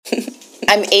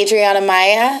I'm Adriana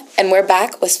Maya, and we're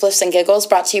back with Spliffs and Giggles,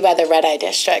 brought to you by the Red Eye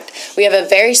District. We have a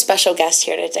very special guest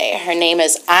here today. Her name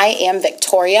is I Am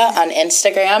Victoria on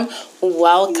Instagram.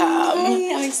 Welcome.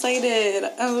 Hi, I'm excited.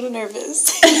 I'm a little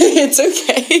nervous. It's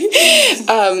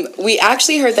okay. We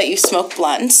actually heard that you smoke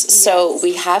blunts, so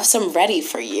we have some ready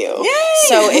for you. Yay!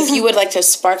 So if you would like to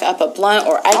spark up a blunt,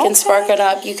 or I can spark it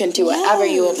up, you can do whatever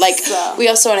you would like. We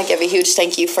also want to give a huge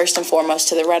thank you, first and foremost,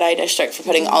 to the Red Eye District for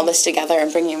putting all this together and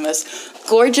bringing this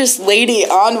gorgeous lady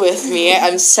on with me.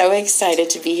 I'm so excited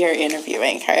to be here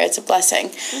interviewing her. It's a blessing.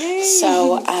 Yay.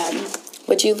 So,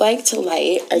 would you like to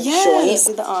light a Yes,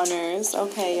 joint? the honors.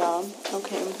 Okay, y'all.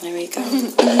 Okay. There we go.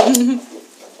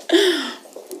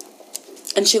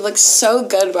 And she looks so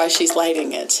good while she's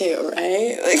lighting it too,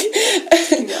 right?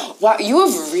 Like, wow, you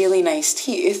have really nice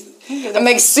teeth. I'm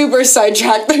like super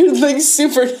sidetracked. They're like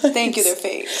super nice. Thank you, they're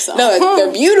fake. So. No,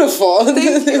 they're beautiful.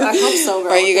 Thank you. I hope so,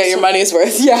 girl. Right, you got your money's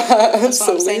worth. Yeah, That's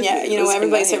what I'm saying. Yeah, you know,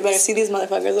 everybody better see these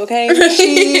motherfuckers, okay?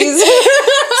 Jeez.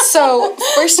 So,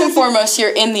 first and foremost,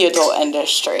 you're in the adult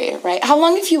industry, right? How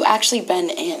long have you actually been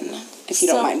in, if you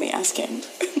don't mind me asking?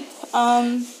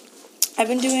 I've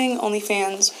been doing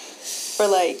OnlyFans for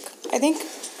like, I think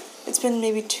it's been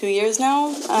maybe 2 years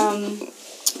now.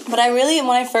 But when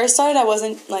I first started, I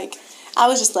wasn't like, I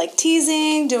was just like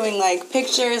teasing, doing like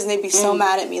pictures, and they'd be so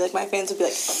mad at me. Like my fans would be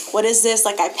like, what is this?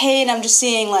 Like I paid, I'm just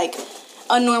seeing like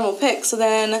a normal pic. So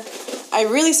then I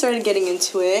really started getting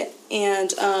into it,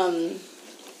 and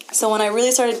so when I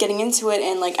really started getting into it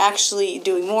and like actually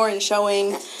doing more and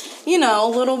showing, you know,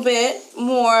 a little bit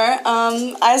more,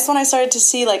 that's when I started to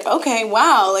see like, okay,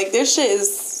 wow, like this shit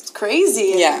is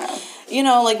crazy. Yeah. You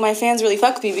know, like, my fans really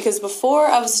fuck with me, because before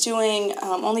I was doing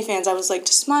OnlyFans, I was, like,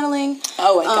 just modeling.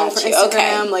 Oh, I got for you.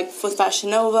 Instagram, Okay. like, with Fashion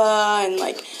Nova and,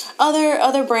 like,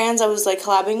 other brands I was, like,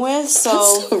 collabing with,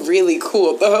 so... That's really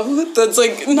cool, though. That's,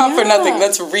 like, not for nothing.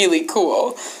 That's really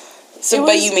cool. So,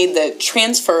 but you made the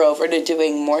transfer over to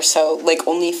doing more so, like,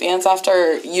 OnlyFans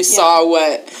after you saw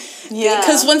what... Yeah.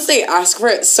 Because once they ask for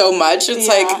it so much, it's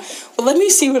like, well, let me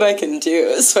see what I can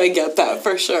do. So I get that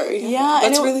for sure. Yeah.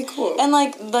 That's really cool. And,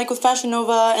 like with Fashion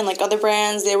Nova and, like, other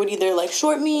brands, they would either, like,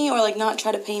 short me or, like, not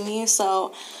try to pay me.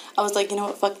 So I was like, you know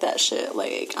what, fuck that shit.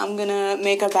 Like, I'm gonna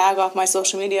make a bag off my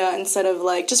social media instead of,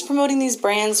 like, just promoting these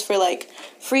brands for, like,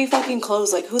 free fucking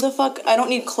clothes. Like, who the fuck? I don't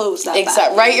need clothes that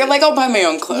bad. Right? You're like, I'll buy my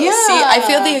own clothes. Yeah. See, I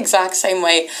feel the exact same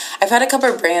way. I've had a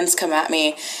couple of brands come at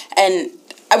me, and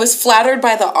I was flattered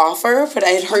by the offer, but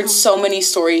I had heard so many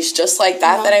stories just like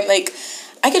that that I'm like,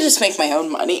 I could just make my own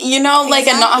money, you know? Like,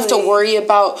 and not have to worry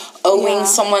about owing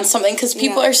someone something, because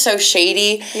people are so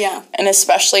shady. Yeah. And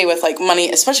especially with, like,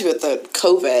 money, especially with the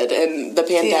COVID and the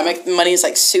pandemic, money is,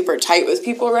 like, super tight with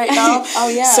people right now. Oh,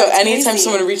 yeah. So anytime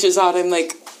someone reaches out, I'm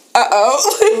like,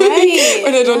 uh-oh. Right.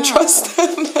 And I don't trust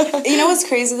them. You know what's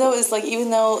crazy, though, is, like, even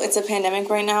though it's a pandemic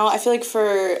right now, I feel like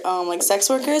for, like, sex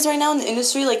workers right now in the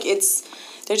industry, like,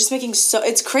 they're just making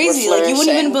it's crazy. Like, you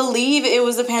wouldn't even believe it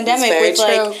was a pandemic with,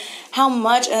 like, how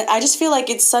much, and I just feel like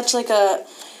it's such, like, I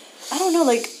don't know,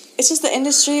 like, it's just the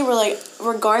industry where, like,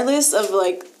 regardless of,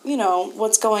 like, you know,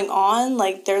 what's going on,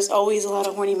 like, there's always a lot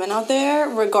of horny men out there,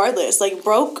 regardless, like,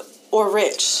 broke or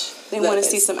rich, they want to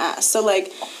see some ass. So,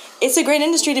 like, it's a great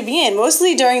industry to be in,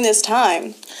 mostly during this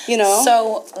time, you know?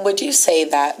 So, would you say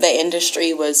that the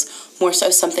industry was more so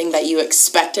something that you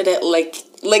expected it, like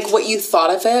what you thought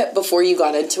of it before you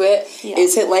got into it? Yeah.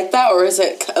 Is it like that, or is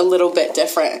it a little bit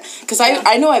different? Because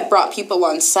I know I've brought people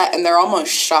on set, and they're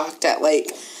almost shocked at,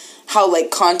 like, how,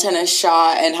 like, content is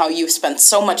shot and how you've spent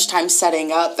so much time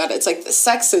setting up that it's, like, the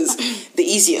sex is the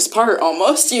easiest part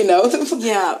almost, you know?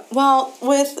 Yeah. Well,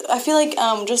 I feel like,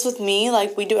 just with me,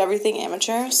 like, we do everything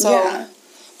amateur, so... Yeah.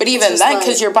 But even then,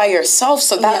 because you're by yourself,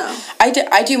 so that... Yeah.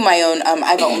 I do my own...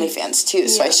 I have OnlyFans, too,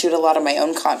 so I shoot a lot of my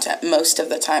own content most of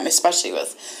the time, especially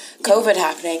with COVID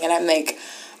happening, and I'm like...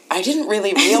 I didn't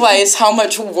really realize how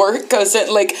much work goes in,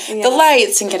 like, the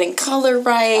lights and getting color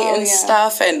right and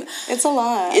stuff, and... It's a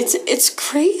lot. It's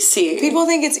crazy. People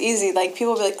think it's easy. Like,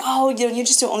 people be like, oh, you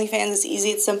just do OnlyFans, it's easy,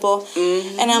 it's simple.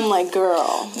 Mm-hmm. And I'm like,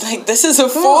 girl. Like, this is a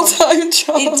full-time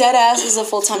job. It dead ass is a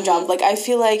full-time job. Like, I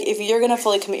feel like if you're gonna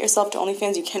fully commit yourself to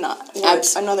OnlyFans, you cannot work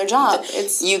another job.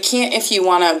 You can't if you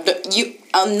want to...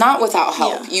 not without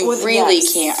help. Yeah. You really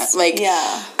can't. Like,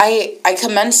 I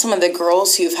commend some of the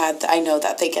girls who've had, I know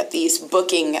that they get these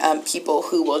booking people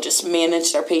who will just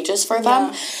manage their pages for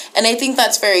them. And I think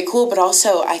that's very cool, but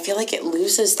also I feel like it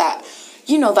loses that,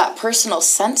 you know, that personal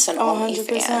sense in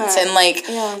OnlyFans. And, like,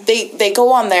 they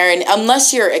go on there, and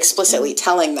unless you're explicitly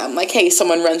telling them, like, hey,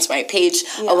 someone runs my page,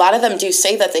 a lot of them do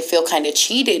say that they feel kind of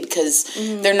cheated because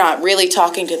they're not really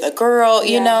talking to the girl,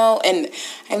 you know? And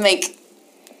I'm like...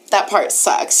 that part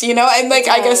sucks, you know? I'm like,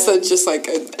 I guess that's just like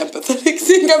an empathetic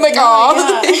thing. I'm like,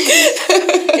 oh.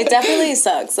 Yeah. It definitely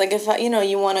sucks. Like if, you know,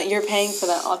 you're paying for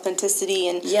that authenticity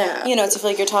and, you know, to feel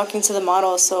like you're talking to the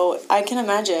model. So I can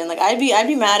imagine, like, I'd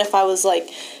be mad if I was like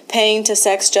paying to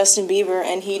sex Justin Bieber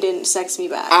and he didn't sex me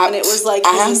back. And it was like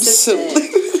his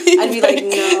assistant. I'd be like,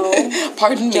 no.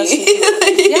 Pardon me.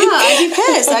 Yeah, I'd be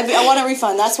pissed. I want a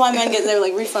refund. That's why men get their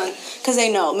like refund, because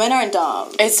they know men aren't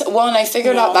dumb. And I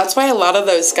figured out that's why a lot of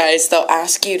those guys, they'll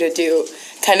ask you to do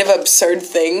kind of absurd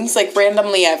things. Like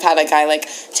randomly, I've had a guy like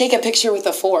take a picture with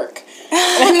a fork.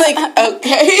 And I'm like,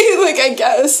 okay, like I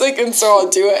guess, like, and so I'll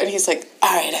do it. And he's like,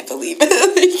 all right, I believe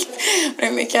it. But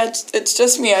I'm like, yeah, it's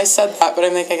just me. I said that, but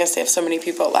I'm like, I guess they have so many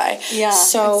people lie. Yeah,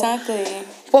 so exactly.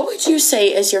 What would you say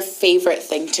is your favorite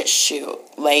thing to shoot?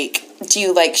 Like, do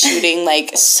you like shooting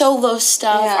like solo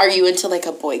stuff? Yeah. Are you into like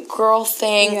a boy-girl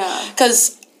thing? Yeah.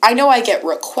 Because I know I get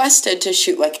requested to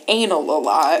shoot like anal a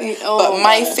lot, but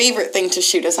my favorite thing to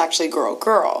shoot is actually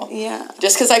girl. Yeah.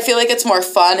 Just because I feel like it's more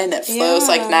fun and it flows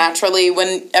like naturally.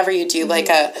 Whenever you do like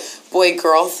a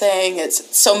boy-girl thing,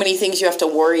 it's so many things you have to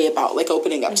worry about, like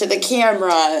opening up to the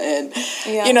camera and,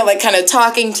 you know, like kind of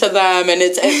talking to them, and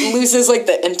it loses like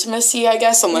the intimacy, I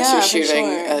guess, unless you're shooting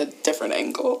a different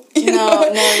angle.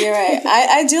 No, you're right.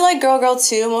 I do like girl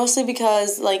too, mostly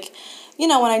because like, you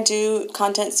know, when I do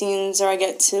content scenes or I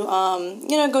get to,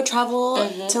 you know, go travel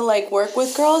to, like, work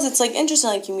with girls, it's, like, interesting.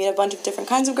 Like, you meet a bunch of different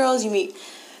kinds of girls. You meet,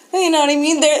 you know what I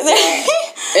mean? They're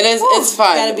it is, it's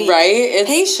fun, gotta be right? It's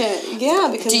patient. Yeah,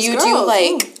 because do you do,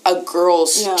 like, a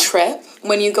girl's trip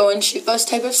when you go and shoot those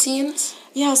type of scenes?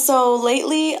 Yeah, so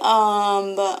lately,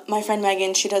 my friend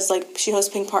Megan, she hosts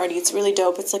Pink Party. It's really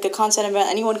dope. It's like a concept event.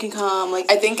 Anyone can come. Like,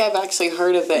 I think I've actually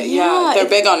heard of it. Yeah, they're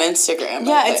big on Instagram.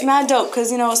 Yeah, it's mad dope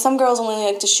because, you know, some girls only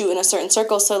like to shoot in a certain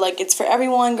circle. So, like, it's for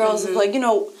everyone. Girls, like, you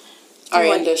know, our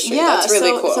industry. Yeah, that's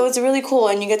really cool. So it's really cool,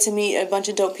 and you get to meet a bunch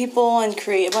of dope people and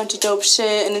create a bunch of dope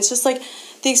shit, and it's just like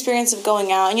the experience of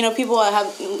going out. You know, people that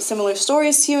have similar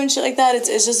stories to you and shit like that.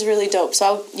 It's just really dope.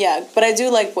 So but I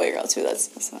do like boy girl too.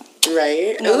 That's not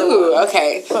right. Ooh,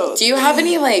 okay. Both. Do you have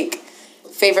any like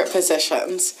favorite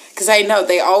positions? Because I know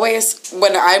they always,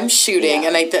 when I'm shooting,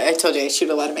 and I told you I shoot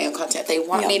a lot of my own content. They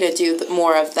want me to do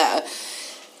more of the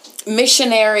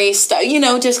missionary stuff, you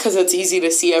know, just because it's easy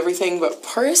to see everything. But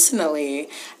personally,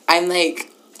 I'm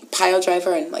like pile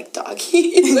driver and like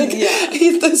doggy. Like,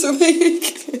 those are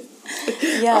like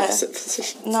opposite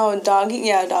positions. No,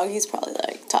 doggy's probably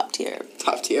like top tier.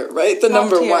 Top tier, right? The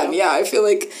number one. Yeah, I feel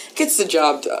like gets the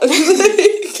job done.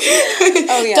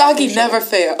 Doggy never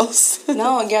fails.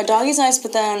 No, doggy's nice,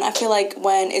 but then I feel like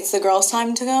when it's the girl's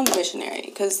time to come, missionary,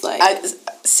 because like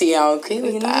I'll agree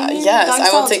with that. Yes,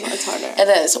 I will take. It's harder. It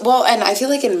is. Well, and I feel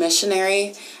like in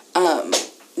missionary,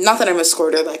 not that I'm a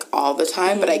squirter like all the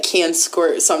time, but I can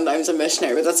squirt sometimes in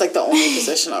missionary. But that's like the only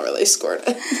position I'll really squirt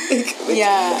in.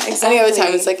 Yeah, exactly. Any other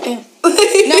time it's like,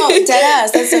 No, dead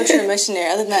ass. That's so true. Missionary.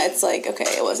 Other than that, it's like, okay,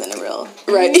 it wasn't a real.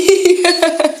 Right.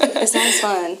 It sounds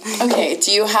fun. Okay.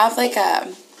 Do you have like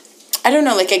I don't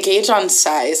know, like a gauge on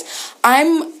size?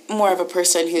 I'm more of a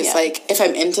person who's like, if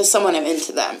I'm into someone, I'm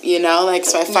into them. You know, like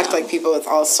so I fucked like people with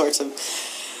all sorts of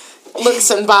looks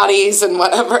and bodies and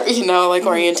whatever, you know, like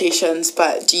orientations.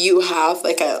 But do you have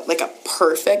like a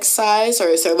perfect size, or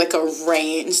is there like a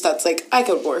range that's like I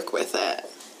could work with it?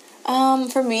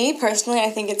 For me personally, I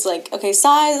think it's like, okay,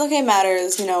 size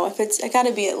matters, you know, if it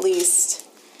gotta be at least,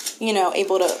 you know,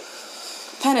 able to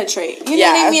penetrate, you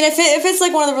know what I mean? If it's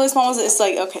like one of the really small ones, it's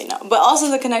like, okay, no, but also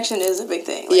the connection is a big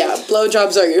thing. Like,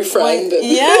 blowjobs are your friend.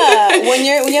 When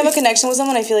you have a connection with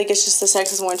someone, I feel like it's just the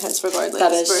sex is more intense regardless.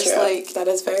 That is true. Like, that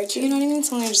is very true. You know what I mean?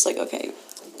 Someone you're just like, okay.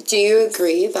 Do you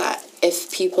agree that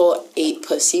if people ate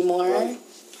pussy more,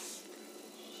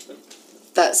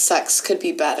 that sex could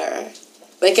be better?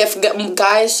 Like, if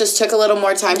guys just took a little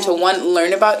more time to,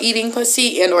 learn about eating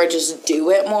pussy and or just do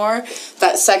it more,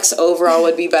 that sex overall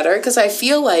would be better? Because I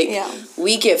feel like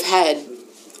we give head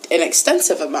an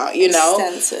extensive amount, you know?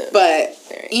 But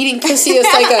eating pussy is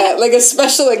like a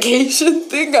special occasion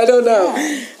thing. I don't know.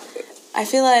 Yeah. I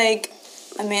feel like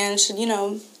a man should, you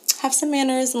know, have some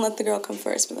manners and let the girl come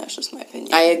first, but that's just my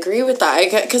opinion. I agree with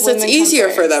that, because it's easier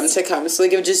for them to come. So,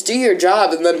 like, just do your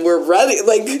job and then we're ready.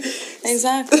 Like,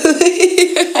 exactly.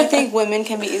 I think women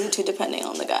can be easy too, depending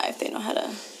on the guy, if they know how to,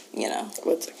 you know.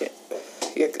 What's okay?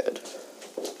 You're good.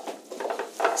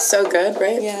 So good,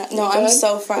 right? Yeah. No, I'm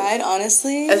so fried,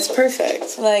 honestly. It's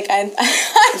perfect. Like, I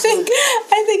think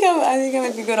I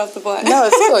might be good off the butt. No,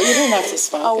 it's cool. You don't have to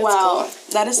smoke. Oh, wow.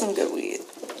 Cool. That is some good weed.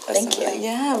 Thank you.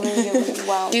 Yeah, really good.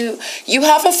 Wow. Do you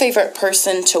have a favorite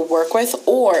person to work with,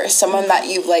 or someone that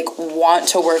you like want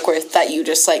to work with that you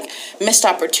just like missed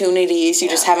opportunities, you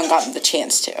just haven't gotten the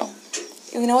chance to?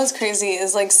 You know what's crazy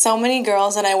is like so many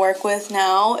girls that I work with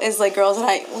now is like girls that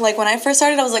I like when I first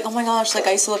started I was like, oh my gosh, like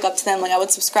I used to look up to them, like I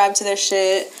would subscribe to their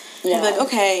shit. Yeah. I'd be like,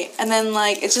 okay. And then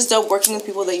like it's just dope working with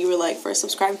people that you were like first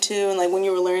subscribed to and like when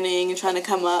you were learning and trying to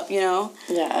come up, you know?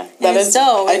 Yeah. That is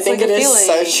dope. I think like it is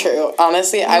so true.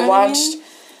 Honestly, you know I watched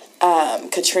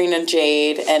Katrina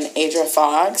Jade and Adra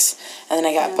Fox, and then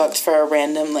I got booked for a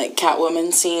random like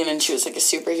Catwoman scene, and she was like a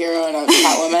superhero and I was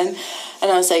Catwoman. And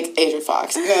I was like, Adra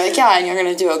Fox. And they're like, yeah, and you're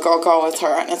going to do a girl call with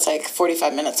her. And it's like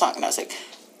 45 minutes long. And I was like,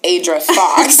 Adra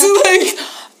Fox.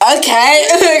 Like, okay.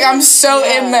 Like, I'm so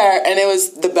in there. And it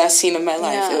was the best scene of my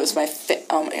life. Yeah. It was my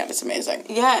oh my God, it's amazing.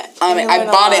 Yeah. I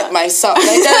bought it myself.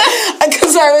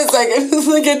 Because I was like,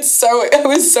 I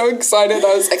was so excited.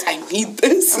 I was like, I need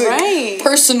this. Like, right.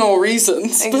 Personal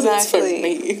reasons. Exactly. But it's for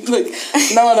me.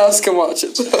 Like, no one else can watch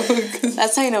it.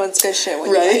 That's how you know it's good shit when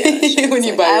you buy it. When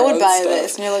you buy I would buy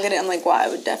this. And you look at it, I'm like, wow, I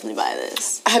would definitely buy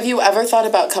this. Have you ever thought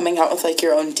about coming out with like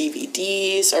your own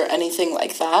DVDs or anything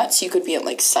like that? So you could be in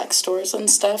like sex stores and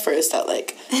stuff? Or is that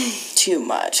like too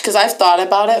much? Because I've thought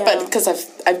about it, but because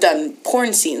I've done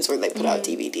porn scenes where they put out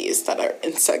DVDs that are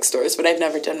in sex stores, but I've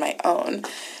never done my own.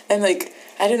 And like,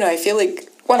 I don't know, I feel like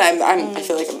I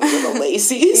feel like I'm a little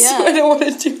lazy, so I don't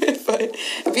want to do it, but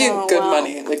it'd be good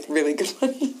money, like really good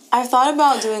money. I've thought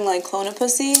about doing like Clone a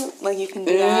Pussy, like you can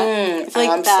do that. I feel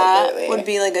like that would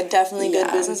be like a definitely good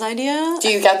business idea. Do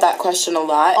you get that question a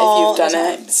lot if you've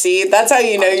done it? See, that's how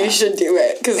you know you should do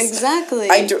it. Cause exactly.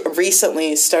 I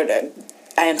recently started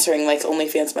answering like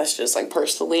OnlyFans messages like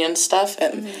personally and stuff,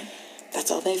 and that's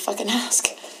all they fucking ask.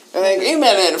 They're like, you've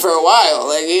been in for a while.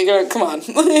 Like, you gotta, come on.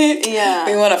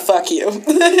 We want to fuck you.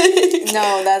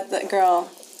 No, that girl.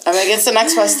 I'm like, it's the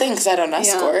next best thing because I don't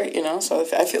escort, you know? So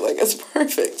I feel like it's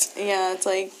perfect. Yeah, it's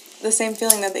like the same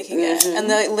feeling that they can get. And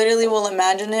they literally will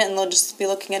imagine it and they'll just be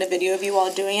looking at a video of you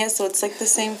while doing it. So it's like the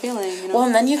same feeling, you know? Well,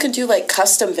 and then you can do like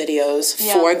custom videos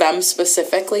for them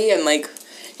specifically and like,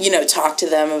 you know, talk to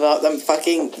them about them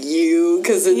fucking you,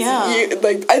 because it's you.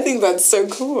 Like, I think that's so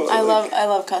cool. I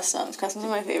love customs. Customs are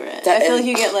my favorite. I feel like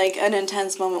you get like an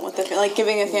intense moment with the like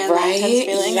giving a fan an intense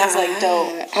feeling is like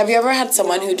dope. Have you ever had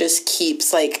someone who just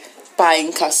keeps like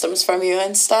buying customs from you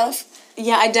and stuff?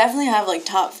 Yeah, I definitely have like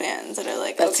top fans that are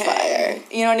like, that's okay, fire.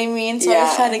 You know what I mean? So I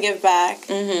just try to give back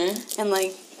and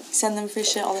like send them free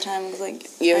shit all the time. It was like,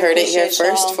 you heard it here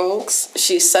first, folks.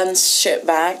 She sends shit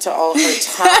back to all her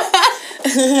top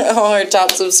all her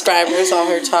top subscribers, all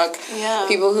her top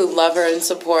people who love her and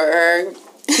support her.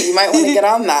 You might want to get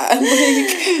on that.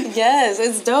 Like, yes,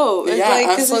 it's dope. It's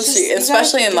absolutely.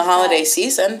 Especially in the holiday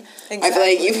season. Exactly. I feel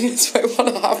like you guys might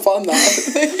want to hop on that.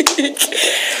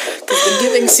 Because the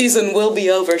giving season will be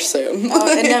over soon. Oh,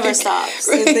 it never stops.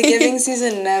 The giving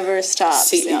season never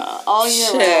stops. All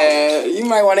year round. You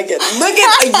might want to look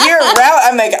at a year round.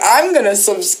 I'm like, I'm going to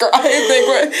subscribe.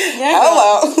 Like,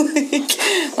 hello.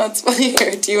 That's funny.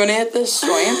 Do you want to hit this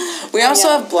joint? We also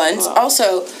have blends.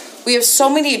 Also, we have so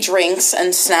many drinks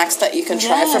and snacks that you can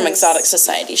try from Exotic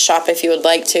Society Shop if you would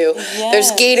like to.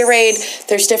 There's Gatorade.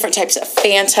 There's different types of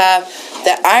Fanta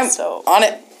that I'm on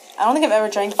it. I don't think I've ever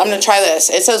drank. I'm going to try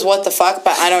this. It says what the fuck,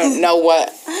 but I don't know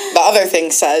what the other thing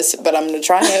says, but I'm going to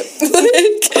try it.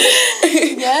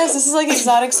 Yes, this is like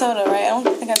exotic soda, right? I don't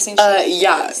think I've seen shit.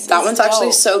 Yeah, that one's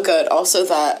actually so good. Also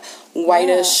that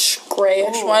whitish,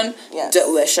 grayish one,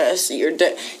 delicious.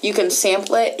 You can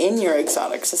sample it in your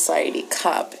Exotic Society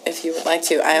cup if you would like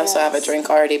to. I also have a drink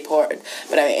already poured,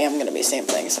 but I am going to be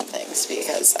sampling some things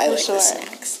because I like the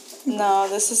snacks. No,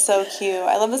 this is so cute.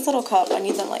 I love this little cup. I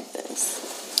need them like this.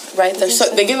 Right,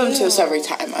 they give them to us every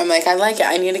time. I'm like, I like it.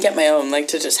 I need to get my own, like,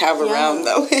 to just have around,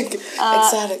 though.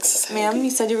 Exotic Society. Ma'am, you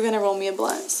said you were going to roll me a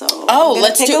blunt, so... Oh,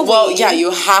 let's do... Well, yeah,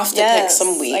 you have to pick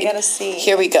some weed. I gotta see.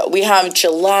 Here we go. We have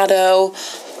gelato.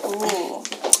 Ooh.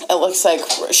 It looks like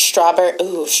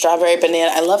strawberry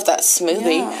banana. I love that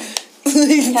smoothie. Yeah.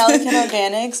 Cali Kid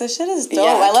Organics. This shit is dope.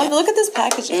 Yeah, look at this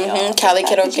packaging. Cali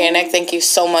Kid Organic. Thank you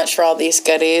so much for all these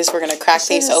goodies. We're gonna crack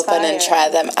these open and try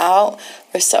them out.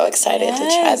 We're so excited to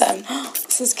try them.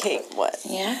 This is cake. What?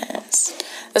 Yes.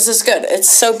 This is good. It's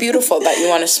so beautiful that you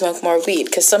want to smoke more weed,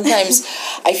 because sometimes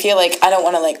I feel like I don't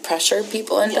want to like pressure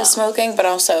people into smoking, but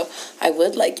also I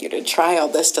would like you to try all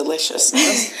this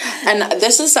deliciousness. And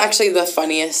this is actually the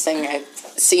funniest thing I've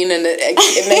seen, and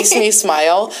it makes me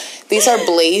smile. These are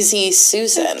Blazy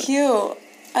Susan. It's cute.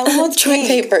 I love joint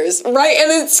papers, right?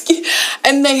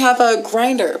 And they have a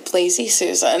grinder, Blazy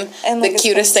Susan, and like the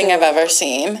cutest thing I've ever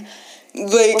seen.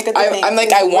 Like, I'm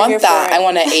like, I want that. I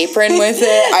want an apron with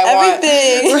it. I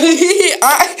Everything.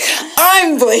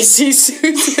 I'm Blazy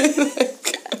Susan.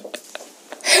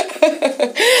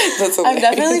 That's I'm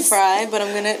definitely fried, but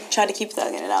I'm gonna try to keep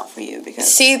thugging it out for you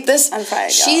because I'm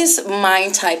fried. She's my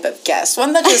type of guest.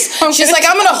 One that just she's like,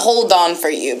 I'm gonna hold on for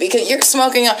you because you're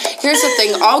smoking. Here's the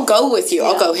thing. I'll go with you.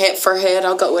 I'll go hit for hit.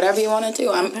 I'll go whatever you want to do.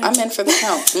 I'm in for the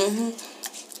count. Mm-hmm.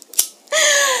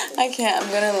 I can't.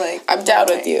 I'm gonna I'm down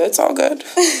with you. It's all good.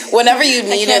 Whenever you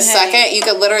need a second, you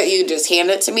could literally just hand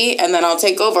it to me, and then I'll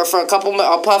take over for a couple minutes.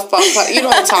 I'll puff. You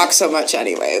don't talk so much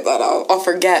anyway, but I'll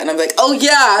forget, and I'm like, oh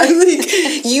yeah,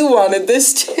 you wanted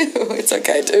this too. It's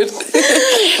okay, dude.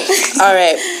 All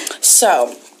right.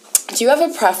 So, do you have a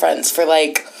preference for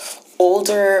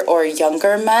older or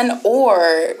younger men,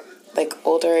 or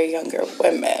older or younger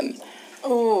women?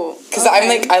 Oh, because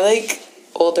okay. I like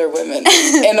older women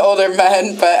and older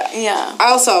men, but yeah,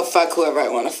 I also fuck whoever I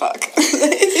want to fuck.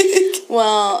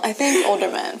 Well, I think older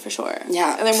men for sure.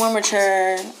 Yeah, and they're more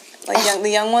mature. The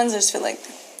young ones, I just feel like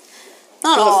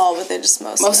not all, but they're just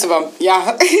most of them.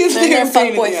 Yeah, they're in their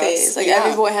fuckboy phase.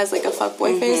 Every boy has a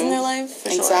fuckboy phase in their life. For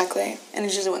exactly, sure. And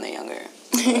it's usually when they're younger.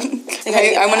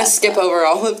 I want to skip over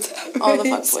all of them. All the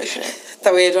fuckboy shit.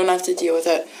 That way I don't have to deal with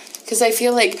it. Because I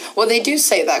feel they do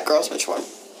say that girls mature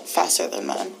faster than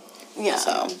men. Yeah.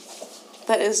 So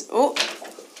that is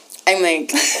I'm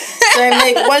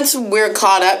once we're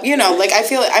caught up, I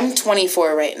feel I'm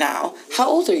 24 right now. How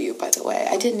old are you, by the way?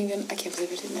 I can't believe I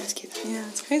didn't ask you that. Yeah,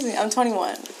 it's crazy. I'm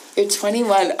 21. You're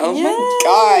 21. Oh my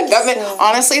god.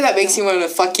 Honestly, that makes me want to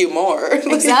fuck you more.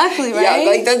 Exactly, right?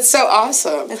 Yeah, that's so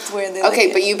awesome. It's weird.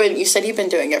 Okay, but you said you've been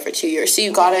doing it for 2 years. So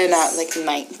you got in at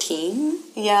 19?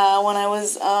 Yeah, when I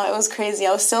was it was crazy.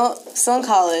 I was still in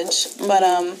college, but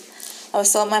I was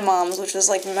still at my mom's, which was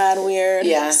mad weird.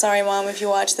 Yeah. Sorry, Mom, if you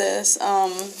watch this.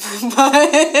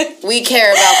 But we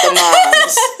care about the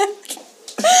moms.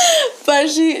 But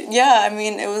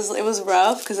it was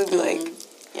rough because it'd be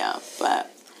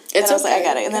but it's I was okay. I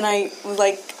got it, and then I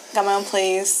got my own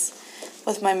place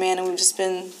with my man, and we've just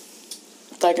been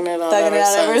thugging it out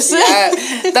ever since.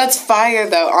 Yeah, that's fire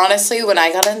though. Honestly, when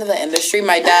I got into the industry,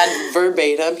 my dad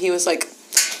verbatim, he was like,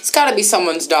 "It's got to be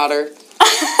someone's daughter."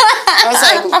 I was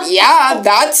like, yeah,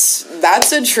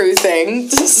 that's a true thing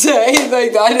to say.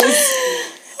 That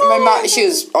is. My mom, she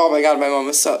was. Oh my god, my mom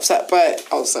was so upset, but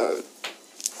also,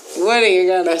 what are you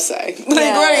gonna say? What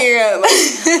are you gonna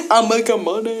I'm making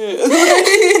money.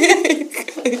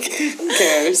 Who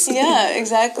cares? Yeah,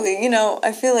 exactly.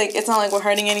 I feel it's not we're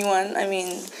hurting anyone. I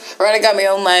mean, I got my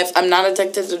own life. I'm not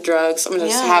addicted to drugs. I'm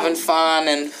just having fun,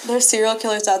 and there's serial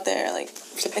killers out there.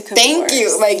 Thank you.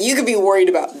 You could be worried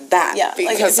about that. Yeah,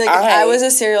 because if I was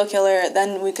a serial killer,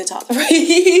 then we could talk. Right.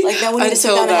 Then we need to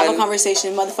sit down and have a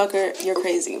conversation. Motherfucker, you're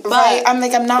crazy. But right. I'm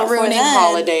not ruining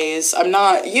holidays. I'm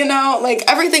not,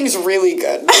 everything's really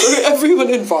good for everyone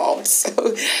involved.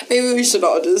 So maybe we should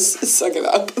all just suck it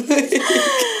up. But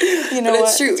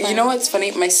it's true. You know what's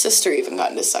funny? My sister even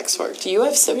got into sex work. Do you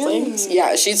have siblings? Really?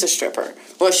 Yeah, she's a stripper.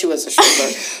 Well, she was a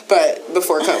stripper, but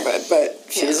before COVID.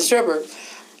 But she's a stripper.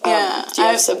 Yeah. Do you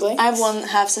have siblings? I have one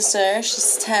half sister.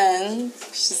 She's 10.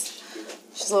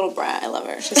 She's a little brat. I love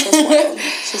her. She's so spoiled.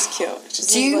 She's cute.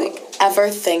 Do you ever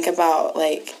think about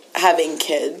having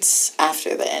kids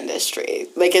after the industry?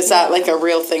 Is that a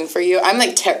real thing for you? I'm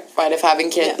terrified of having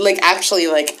kids. Yeah. Actually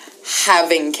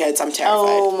having kids, I'm terrified.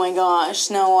 Oh my gosh,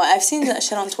 no! I've seen that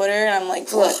shit on Twitter, and I'm like,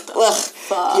 what the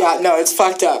fuck? Yeah, no, it's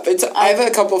fucked up. I have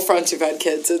a couple friends who've had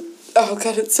kids. Oh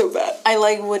god, it's so bad. I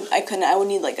would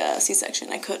need a C-section.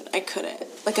 I couldn't.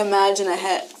 Imagine a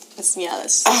head. That's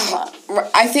just a lot.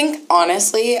 I think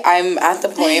honestly, I'm at the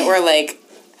point where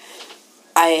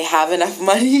I have enough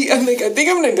money. I think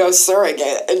I'm gonna go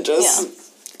surrogate and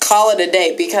just call it a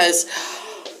day because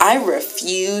I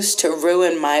refuse to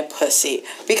ruin my pussy.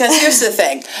 Because here's the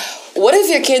thing. What if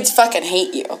your kids fucking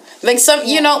hate you? I'm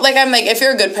if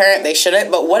you're a good parent, they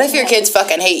shouldn't, but what if your kids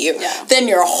fucking hate you? Yeah. Then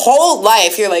your whole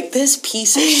life, you're this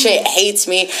piece of shit hates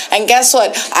me, and guess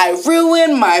what? I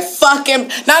ruined my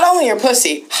fucking, not only your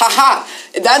pussy, haha,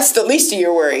 that's the least of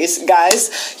your worries,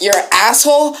 guys. Your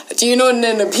asshole, do you know what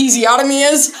an episiotomy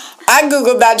is? I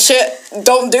googled that shit,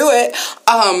 don't do it.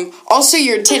 Also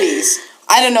your titties.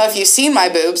 I don't know if you've seen my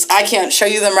boobs. I can't show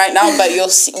you them right now, but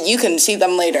you can see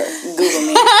them later. Google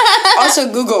me.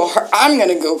 Also Google her. I'm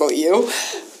gonna Google you.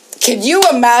 Can you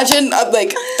imagine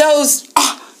those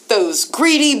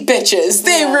greedy bitches?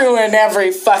 They ruin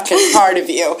every fucking part of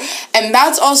you. And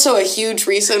that's also a huge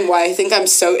reason why I think I'm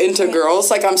so into girls.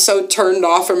 I'm so turned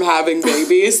off from having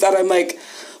babies that I'm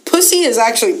pussy is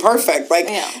actually perfect. Like,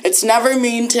 it's never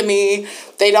mean to me.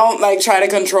 They don't, like, try to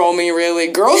control me,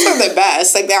 really. Girls are the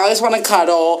best. Like, they always want to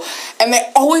cuddle. And they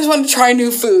always want to try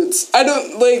new foods. I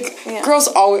don't, like, girls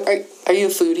always... Are you a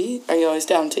foodie? Are you always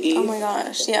down to eat? Oh, my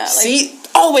gosh, yeah. Like, see?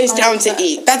 Always down to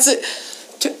eat. That's it.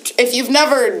 If you've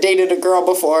never dated a girl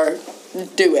before...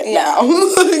 do it now.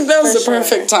 Now's the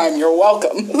perfect time. You're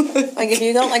welcome. Like, if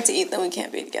you don't like to eat, then we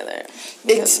can't be together.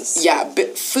 It's,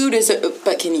 but food is,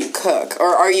 but can you cook? Or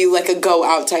are you, like, a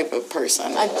go-out type of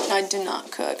person? I do not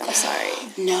cook. I'm sorry.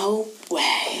 No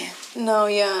way. No,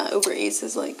 yeah. Uber Eats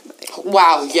is, like...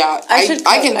 Wow, yeah. I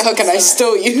can cook and I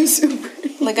still use Uber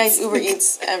Eats. Like, Uber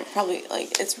Eats, probably,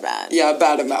 like, it's bad. Yeah,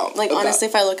 bad amount. Like, honestly,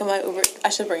 if I look at my Uber... I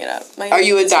should bring it up. Are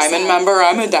you a Diamond member?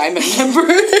 I'm a Diamond member.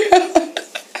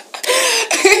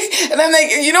 And I'm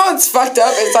like, you know what's fucked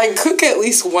up? It's like, cook at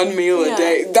least one meal a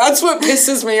day. That's what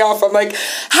pisses me off. I'm like,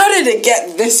 how did it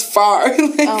get this far?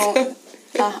 Like,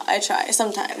 I try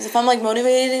sometimes. If I'm, like,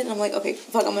 motivated, I'm like, okay,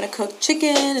 fuck, I'm gonna cook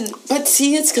chicken. But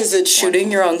see, it's because it's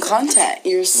shooting your own content.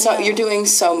 You're doing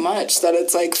so much that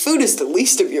it's like, food is the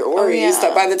least of your worries.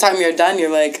 That by the time you're done,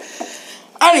 you're like...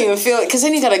 I don't even feel it, because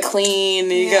then you gotta clean,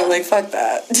 and you gotta, like, fuck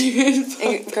that,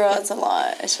 dude. Girl, it's a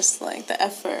lot. It's just, like, the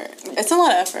effort. It's a lot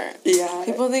of effort. Yeah.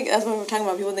 People think, that's what we're talking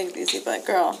about, people think it's easy, but,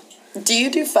 girl. Do you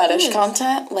do fetish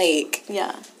content? Like...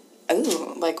 Yeah.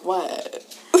 Ooh, like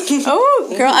what?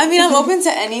 Oh, girl, I mean, I'm open to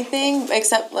anything,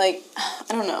 except, like,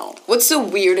 I don't know. What's the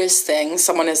weirdest thing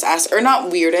someone has asked, or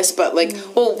not weirdest, but, like,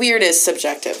 well, weird is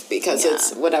subjective, because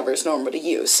it's whatever's normal to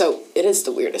you, so it is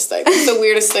the weirdest thing. What's the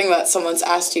weirdest thing that someone's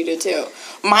asked you to do?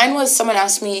 Mine was, someone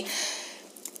asked me,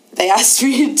 they asked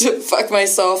me to fuck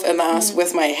myself in the ass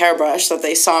with my hairbrush that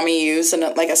they saw me use in,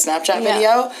 like, a Snapchat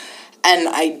video, and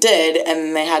I did,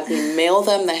 and they had me mail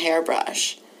them the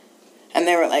hairbrush. And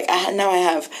they were like, now I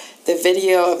have the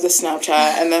video of the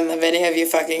Snapchat and then the video of you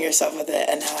fucking yourself with it,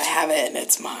 and now I have it and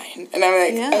it's mine. And I'm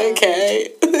like, okay.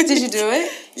 Did you do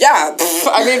it? Yeah.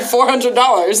 I made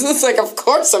 $400. It's like, of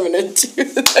course I'm going to do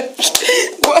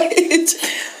that. What?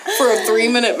 For a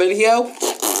 3-minute video?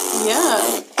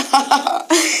 Yeah.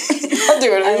 I'll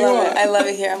do it. I love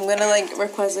it here. I'm going to, like,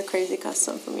 request a crazy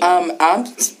custom from you. I'm gonna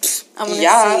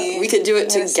see. We could do it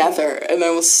together and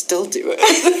then we'll still do it.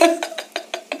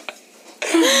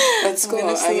 That's cool.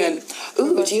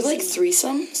 Ooh, do you like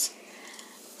threesomes?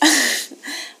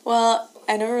 Well,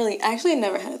 I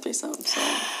never had a threesome, so.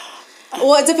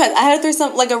 Well, it depends. I had a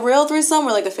threesome, like a real threesome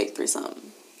or like a fake threesome.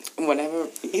 Whatever,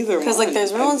 either one. Because, like,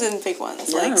 there's real ones and fake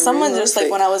ones. Like, some ones just,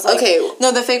 like, when I was, like.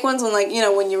 No, the fake ones when, like, you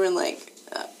know, when you were in, like,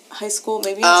 high school,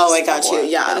 maybe. Oh, I got you,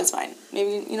 yeah. But it's fine.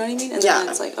 Maybe, you know what I mean? And then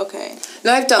it's like, okay.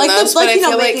 No, I've done those, but I feel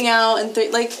like... making out and,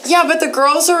 like... Yeah, but the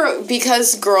girls are...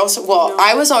 Because girls... Well,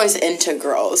 I was always into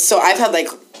girls, so I've had, like,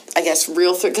 I guess,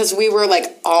 real... Because we were,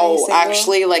 like, all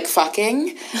actually, like,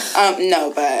 fucking.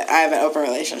 No, but I have an open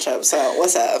relationship, so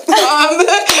what's up?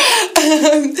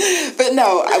 But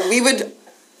no, we would...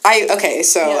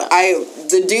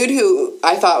 the dude who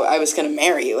I thought I was gonna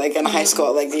marry, like, in high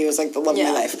school, like, he was, like, the love of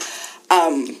my life.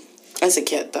 As a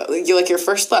kid, though, you like your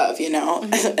first love, you know,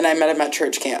 and I met him at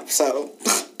church camp, so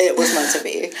it was meant to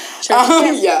be.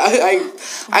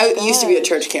 I used to be a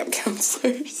church camp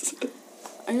counselor. So.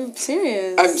 Are you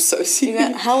serious? I'm so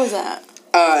serious. How was that?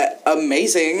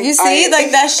 Amazing. You see, like,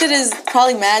 that shit is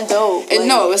probably mad dope.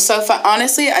 No, it was so fun.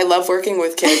 Honestly, I love working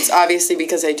with kids, obviously,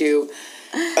 because I do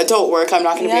adult work. I'm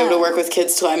not going to be able to work with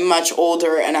kids till I'm much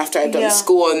older and after I've done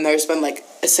school, and there's been, like,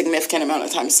 a significant amount of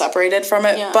time separated from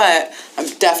it, but I'm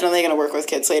definitely going to work with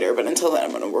kids later, but until then I'm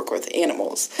going to work with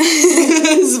animals. Fuck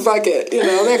it, you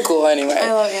know, they're cool anyway.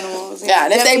 I love animals. Yeah,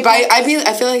 and if they bite, I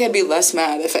feel like I'd be less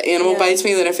mad if an animal bites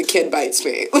me than if a kid bites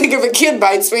me. Like, if a kid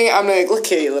bites me, I'm like, look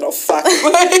here, you little fuck.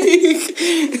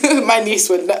 Like, my niece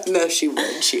would not, no, she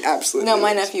would. She absolutely would.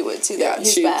 My nephew would too. Yeah,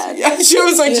 he's bad. Yeah, she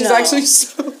was like, she's actually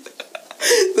so...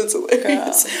 That's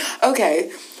hilarious. Girl. Okay.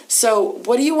 So,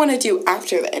 what do you want to do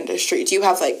after the industry? Do you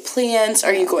have, like, plans?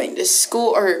 Are you going to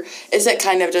school? Or is it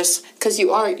kind of just... Because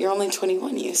you're only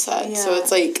 21, you said. Yeah. So,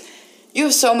 it's like, you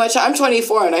have so much... I'm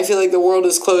 24, and I feel like the world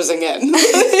is closing in.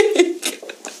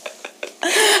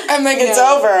 I'm like, it's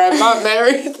over. I'm not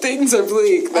married. Things are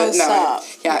bleak. But stop.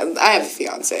 I have a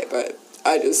fiance, but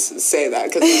I just say that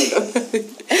because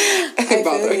I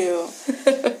feel you.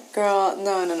 Girl,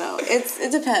 no. It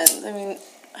depends. I mean...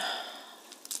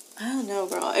 I don't know,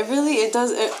 girl. That really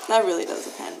does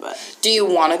depend, but... Do you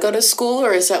want to go to school,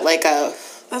 or is it like a...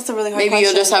 That's a really hard question. Maybe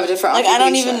you'll just have a different occupation. I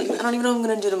don't even know what I'm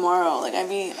going to do tomorrow. Like,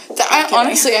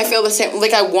 honestly, I feel the same.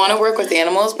 Like, I want to work with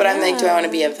animals, but I'm like, do I want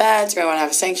to be a vet? Do I want to have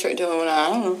a sanctuary? I don't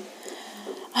know.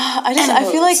 I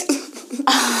feel like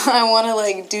I want to,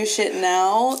 like, do shit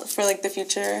now for, like, the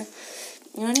future.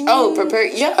 You know what I mean? Oh, prepare,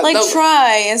 yeah. Like,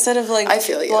 try instead of, like, I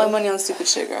feel blowing money on stupid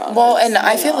shit, girl. Well, and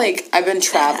I feel like I've been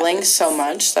traveling so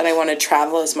much that I want to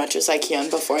travel as much as I can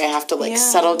before I have to, like,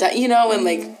 settle down, you know, and,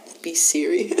 like, be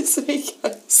serious, I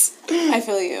guess. I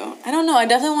feel you. I don't know. I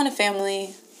definitely want a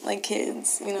family, like,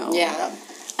 kids, you know. Yeah.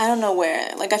 I don't know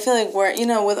where. Like, I feel like we're, you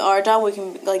know, with our job, we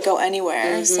can, like, go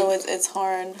anywhere, so it's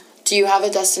hard. Do you have a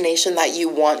destination that you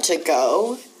want to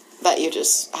go that you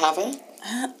just haven't?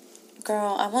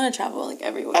 Girl, I want to travel, like,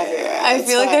 everywhere. I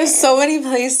feel like there's so many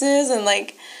places, and,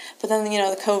 like, but then, you know,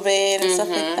 the COVID and stuff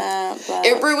like that. But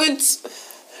it ruins...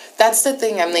 That's the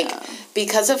thing. I'm like,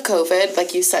 because of COVID,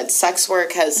 like you said, sex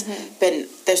work has been...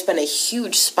 There's been a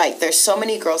huge spike. There's so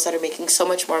many girls that are making so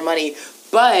much more money.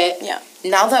 But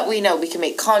now that we know we can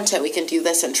make content, we can do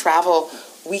this and travel...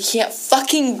 We can't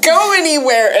fucking go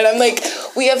anywhere. And I'm like,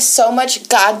 we have so much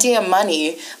goddamn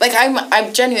money. Like,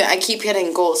 I'm genuine. I keep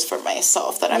hitting goals for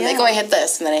myself that I'm like, oh, I hit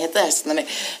this, and then I hit this, and then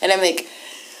I'm like,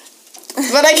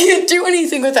 but I can't do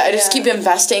anything with it. I just keep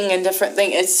investing in different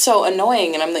things. It's so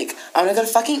annoying. And I'm like, I'm gonna go to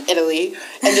fucking Italy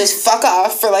and just fuck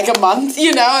off for like a month,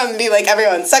 you know, and be like,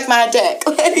 everyone, suck my dick.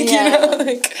 Like, you know,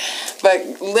 like,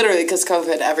 but literally, because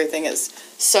COVID, everything is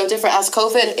so different. Has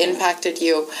COVID impacted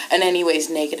you in any ways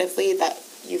negatively that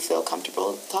you feel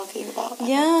comfortable talking about?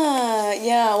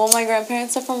 Yeah. Well, my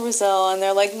grandparents are from Brazil, and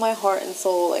they're like my heart and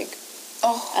soul. Like,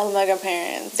 I love my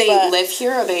grandparents. They live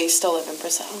here, or they still live in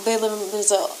Brazil? They live in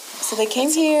Brazil. So they came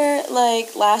here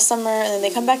like last summer, and then they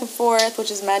come back and forth,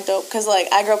 which is mad dope. Cause like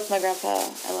I grew up with my grandpa.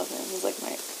 I love him. He's like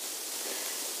my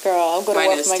girl. I'll go to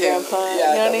war for my grandpa.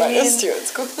 Yeah, you know what I mean? Too.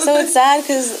 It's cool. So it's sad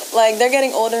because like they're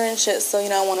getting older and shit. So you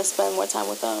know I want to spend more time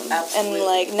with them. Absolutely. And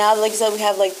like now, like you said, we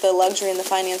have like the luxury and the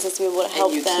finances to be able to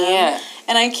help them. Can't.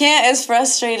 And I can't. It's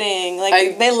frustrating.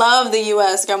 Like they love the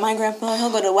U.S. Girl, my grandpa,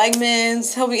 he'll go to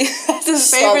Wegmans. He'll be that's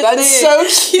his favorite thing. That's so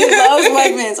cute. He loves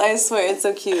Wegmans. I swear, it's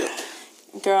so cute.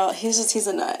 Girl, he's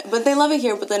a nut. But they love it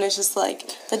here. But then it's just like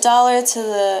the dollar to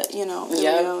the the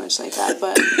euro and shit like that.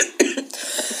 But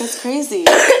it's crazy.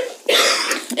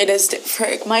 It is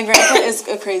different. My grandpa is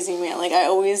a crazy man. Like I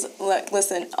always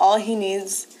listen. All he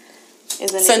needs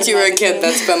is a since you were a kid.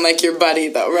 That's been like your buddy,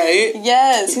 though, right?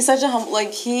 Yes, he's such a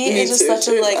he is just such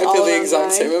a like. I feel the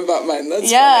exact same about mine.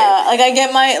 That's funny. Like I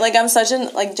get I'm such a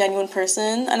like genuine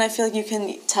person, and I feel like you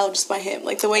can tell just by him,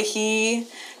 like the way he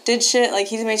did shit. Like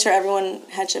he made sure everyone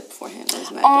had shit before him.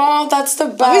 Oh, that's the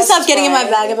best. Let me stop getting in my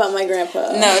bag about my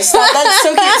grandpa. No, stop. That's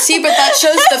so cute. See, but that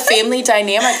shows the family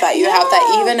dynamic that you have.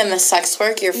 That even in the sex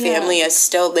work, your family is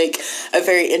still like a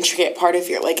very intricate part of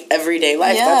your like everyday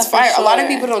life. Yeah, that's fire. Sure. A lot of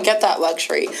people don't get that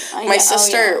luxury. My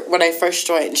sister, when I first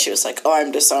joined, she was like, "Oh,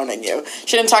 I'm disowning you."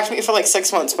 She didn't talk to me for like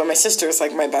 6 months, but my sister is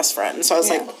like my best friend. So I was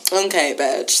like, "Okay,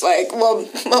 bitch. Like,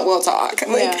 we'll talk."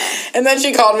 Like, and then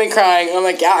she called me crying, and I'm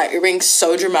like, "Yeah, you're being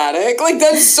so dramatic. Like,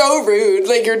 that's so rude.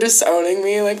 Like, you're disowning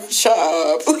me. Like, shut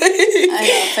up." Like,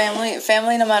 I know,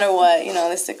 family, no matter what,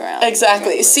 they stick around.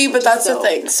 Exactly. See, but that's the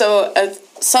thing. So,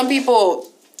 some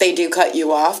people, they do cut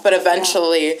you off, but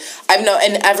eventually, I've known,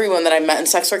 and everyone that I've met in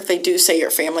sex work, they do say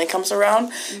your family comes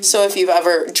around. Mm-hmm. So if you've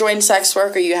ever joined sex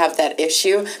work or you have that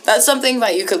issue, that's something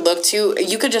that you could look to.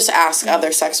 You could just ask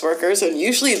other sex workers, and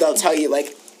usually they'll tell you,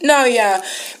 like, no,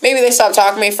 maybe they stopped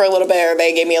talking to me for a little bit, or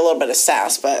they gave me a little bit of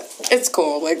sass, but it's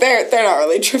cool. Like, they're not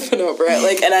really tripping over it.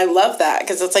 Like, and I love that,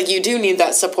 because it's like, you do need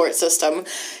that support system,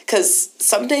 because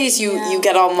some days you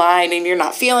get online and you're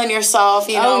not feeling yourself,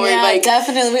 or like,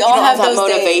 definitely. We all have that those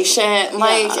motivation,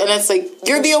 days. and it's like,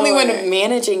 you're the only one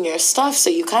managing your stuff, so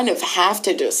you kind of have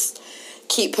to just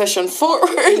keep pushing forward,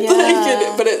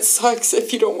 but it sucks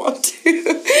if you don't want to.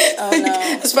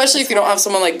 Especially if you don't have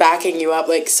someone like backing you up,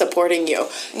 like supporting you.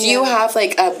 Do you have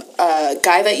like a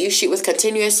guy that you shoot with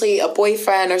continuously, a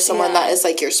boyfriend, or someone that is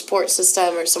like your support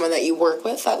system, or someone that you work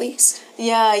with at least?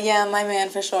 Yeah, my man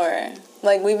for sure.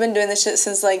 Like we've been doing this shit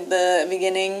since like the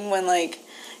beginning when like.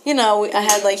 I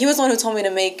had, like, he was the one who told me to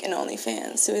make an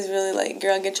OnlyFans. So he was really like,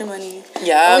 girl, get your money.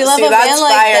 Yeah, we love a man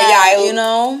like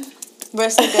that,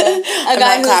 Versus like a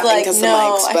guy who's like,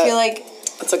 no, I feel like...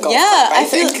 It's a golf club, I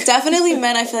feel definitely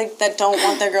men, I feel like, that don't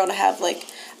want their girl to have, like,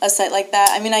 a site like that.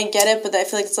 I mean, I get it, but I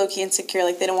feel like it's low-key insecure.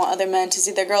 Like, they don't want other men to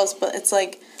see their girls, but it's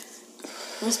like,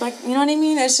 respect, you know what I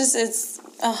mean? It's just, it's...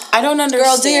 I don't understand.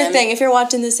 Girl, do your thing. If you're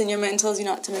watching this and your man tells you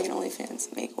not to make an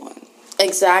OnlyFans, make one.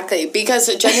 Exactly,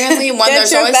 because genuinely,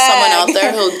 there's always someone out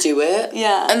there who'll do it.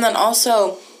 Yeah. And then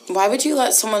also, why would you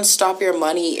let someone stop your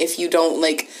money if you don't,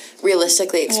 like,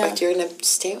 realistically expect you're going to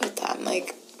stay with them?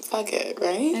 Like, fuck it,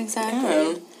 right?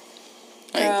 Exactly.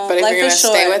 Like, girl, but if you're gonna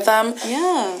stay with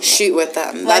them, shoot with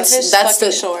them. That's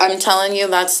the short. I'm telling you,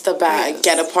 that's the bag. Yes.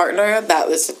 Get a partner that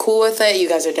is cool with it. You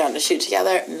guys are down to shoot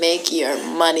together. Make your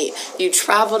money. You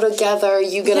travel together.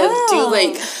 You get to do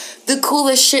like the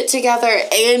coolest shit together,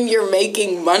 and you're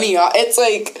making money. It's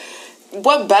like,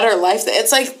 what better life?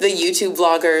 It's like the YouTube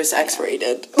vloggers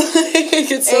X-rated.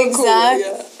 It's so cool.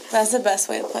 Yeah. That's the best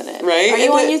way to put it. Right? Are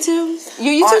you on YouTube?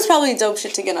 Your YouTube's probably dope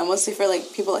shit to get on, mostly for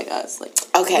like people like us. Like,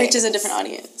 reaches a different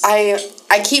audience.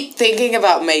 I keep thinking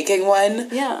about making one.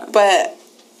 Yeah. But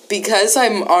because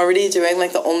I'm already doing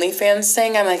like the OnlyFans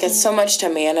thing, I'm like, it's so much to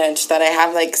manage that I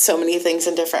have like so many things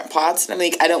in different pots, and I'm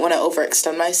like, I don't want to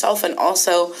overextend myself. And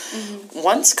also,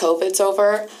 once COVID's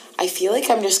over, I feel like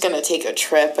I'm just gonna take a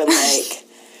trip and like.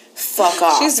 Fuck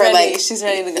off. She's ready. She's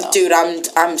ready to go. Dude,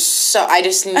 I'm so, I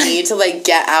just need to like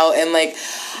get out and like,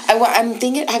 I'm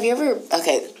thinking, have you ever,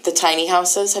 the tiny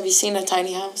houses, have you seen a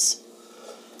tiny house?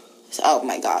 Oh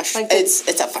my gosh, like it's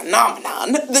a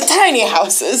phenomenon. The tiny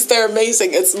houses, they're amazing.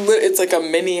 It's like a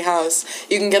mini house.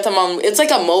 You can get them on, it's like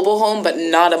a mobile home, but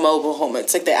not a mobile home.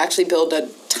 It's like they actually build a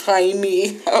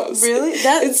tiny house. Really?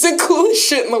 It's the coolest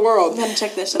shit in the world. I'm gonna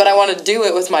check this out. But I want to do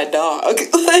it with my dog. Like,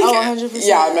 100%.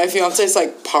 Yeah, my fiance's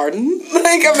like, pardon?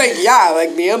 Like, I'm like, yeah,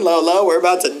 like me and Lola, we're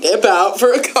about to dip out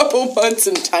for a couple months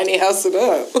and tiny house it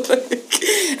up. Like,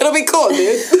 it'll be cool,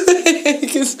 dude.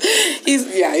 Because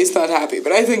he's not happy,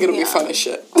 but I think it'll be fun as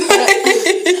shit.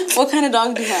 What kind of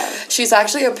dog do you have? She's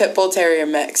actually a pit bull terrier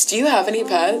mix. Do you have any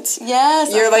pets?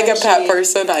 Yes. You're like a pet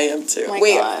person? I am too. Oh my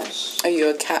gosh. Are you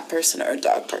a cat person or a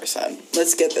dog person?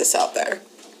 Let's get this out there.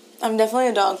 I'm definitely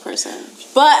a dog person,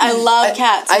 but I love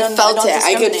cats. I felt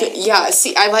it.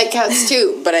 See, I like cats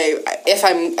too, but if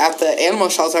I'm at the animal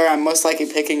shelter, I'm most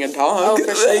likely picking a dog. Oh,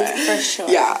 for sure, for sure.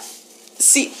 Yeah.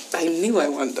 See, I knew I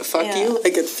wanted to fuck you. I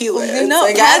could feel it. It's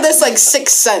like I had this like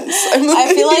sixth sense.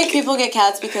 I feel like people get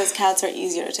cats because cats are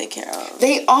easier to take care of.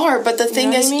 They are, but the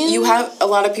thing is, you have a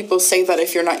lot of people say that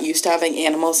if you're not used to having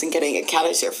animals and getting a cat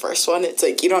as your first one, it's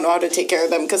like you don't know how to take care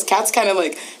of them because cats kind of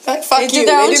like fuck you. They do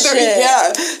their own shit.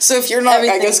 Yeah. So if you're not,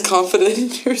 I guess, confident in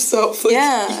yourself, like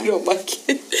you don't like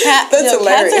it. That's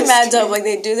hilarious. Cats are mad dope. Like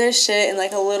they do their shit in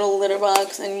like a little litter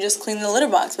box, and you just clean the litter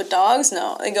box. But dogs,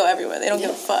 no, they go everywhere. They don't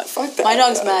give a fuck. Fuck that. My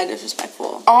dog's mad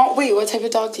disrespectful. Oh, wait, what type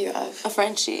of dog do you have? A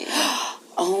Frenchie.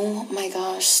 Oh my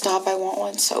gosh, stop. I want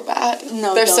one so bad.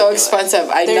 No, they're so expensive.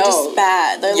 I know. They're just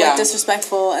bad. They're like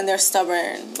disrespectful and they're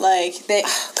stubborn. Like they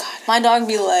my dog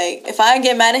be like, if I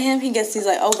get mad at him, he gets these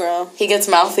like, oh girl. He gets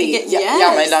mouthy.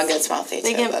 Yeah, my dog gets mouthy too.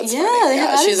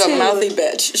 She's a mouthy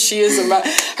bitch. She is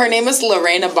her name is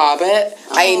Lorena Bobbitt.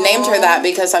 I named her that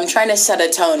because I'm trying to set a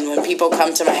tone when people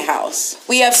come to my house.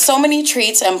 We have so many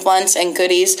treats and blunts and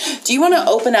goodies. Do you want to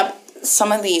open up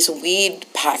some of these weed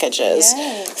packages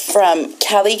from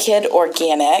Kelly Kid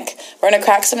Organic? We're going to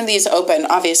crack some of these open.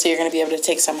 Obviously, you're going to be able to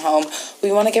take some home.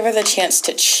 We want to give her the chance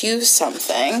to choose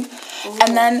something. Ooh.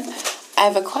 And then I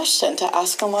have a question to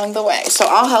ask along the way. So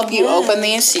I'll help you open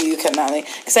these so you can,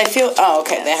 because I feel,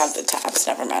 they have the tabs.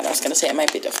 Never mind. I was going to say it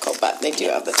might be difficult, but they do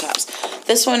have the tabs.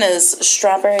 This one is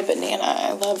strawberry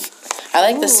banana. I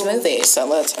like the smoothie. So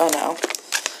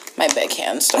my big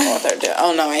hands don't know what they're doing.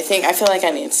 Oh no, I feel like I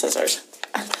need scissors.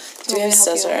 Do we have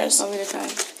scissors? Want me to try?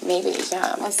 Maybe,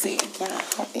 yeah. Let's see. Yeah,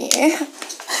 help me.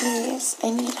 Please, I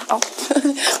need help.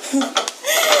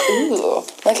 Ooh,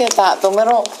 look at that. The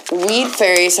little weed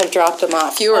fairies have dropped them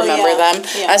off. You remember them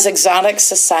as Exotic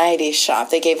Society Shop.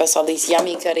 They gave us all these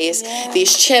yummy goodies. Yeah.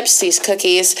 These chips, these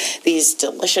cookies, these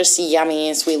delicious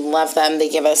yummies. We love them. They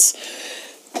give us,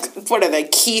 what are they,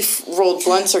 Keef rolled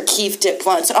blunts or Keef dip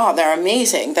blunts. Oh, they're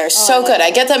amazing. They're so good.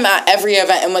 I get them at every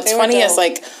event. And what's funny is,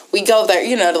 like, we go there,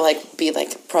 to, like, be,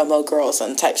 like, promo girls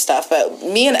and type stuff. But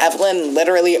me and Evelyn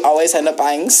literally always end up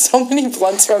buying so many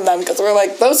blunts from them because we're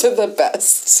like, those are the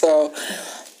best. So,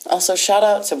 also, shout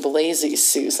out to Blazy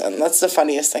Susan. That's the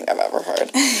funniest thing I've ever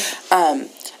heard.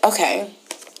 Okay.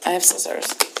 I have scissors.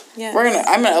 Yeah.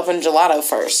 I'm gonna open gelato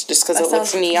first, just because it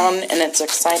looks neon and it's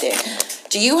exciting.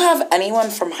 Do you have anyone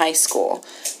from high school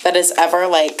that has ever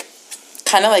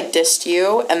kind of dissed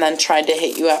you and then tried to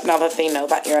hit you up now that they know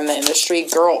that you're in the industry,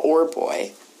 girl or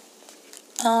boy?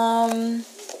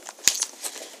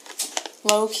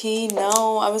 Low key,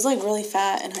 no. I was really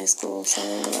fat in high school, so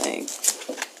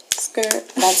skirt.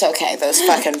 That's okay. Those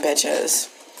fucking bitches.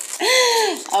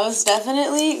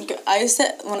 I used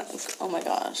to, oh my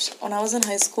gosh, when I was in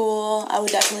high school, I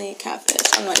would definitely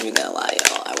catfish. I'm not even gonna lie,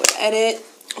 y'all. I would edit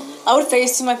I would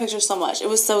FaceTune my pictures so much. It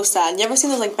was so sad. You ever seen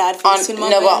those, like, bad FaceTune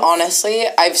moments? No, but honestly,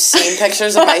 I've seen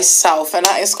pictures of myself in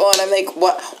high school, and I'm like,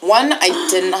 what? One, I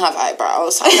didn't have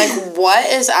eyebrows. I'm like, what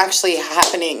is actually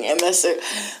happening in this?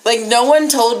 Like, no one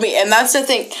told me, and that's the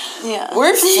thing. Yeah.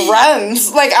 We're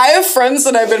friends. Like, I have friends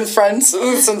that I've been friends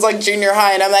since, like, junior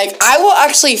high, and I'm like, I will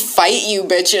actually fight you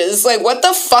bitches. Like, what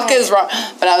the fuck is wrong?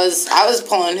 But I was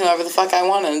pulling whoever the fuck I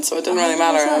wanted, so it didn't really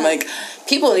matter. I'm like,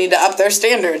 people need to up their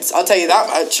standards, I'll tell you that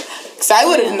much. Because I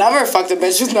would have never fucked a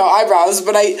bitch with no eyebrows,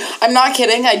 but I'm not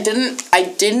kidding. I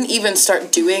didn't even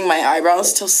start doing my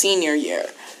eyebrows till senior year.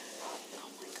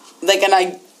 Like,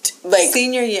 and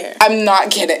senior year. I'm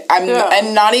not kidding.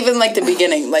 And not even, like, the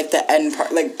beginning, like, the end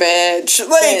part. Like, bitch.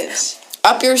 Like,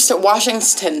 up your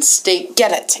Washington State,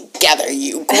 get it together,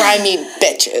 you grimy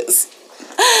bitches.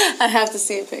 I have to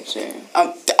see a picture.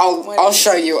 I'll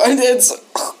show you. And it's,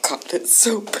 oh God, it's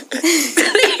so bad.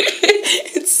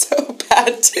 It's so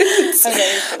bad, dude.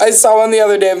 Okay. I saw one the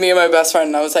other day of me and my best friend,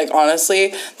 and I was like,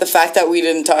 honestly, the fact that we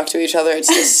didn't talk to each other, it's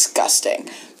disgusting.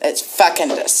 It's fucking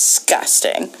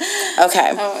disgusting.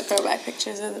 Okay. Oh, throwback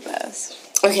pictures are the best.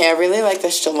 Okay, I really like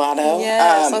this gelato.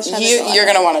 Yes, let's try the gelato. You're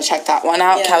gonna want to check that one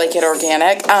out, Yes. Cali Kid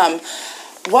Organic.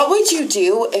 What would you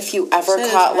do if you ever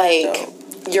caught, like,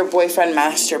 your boyfriend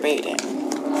masturbating?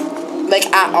 Like,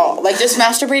 at all. Like, just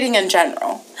masturbating in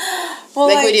general. Well,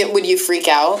 like, would you freak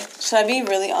out? Should I be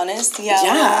really honest? Yeah.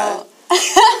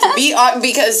 Yeah.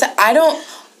 Because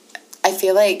I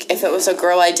feel like if it was a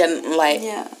girl I didn't like.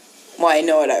 Yeah. Well, I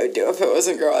know what I would do. If it was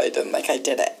a girl I didn't like, I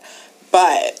did it.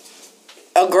 But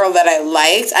a girl that I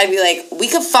liked, I'd be like, we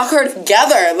could fuck her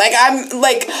together. Like, I'm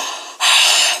like,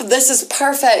 this is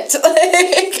perfect.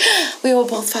 Like, we will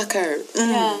both fuck her.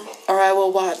 Yeah. Or I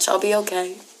will watch. I'll be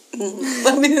okay.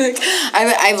 Let me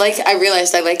like. I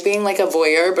realized I like being like a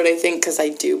voyeur, but I think because I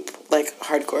do like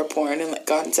hardcore porn and like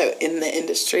gotten so in the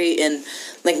industry in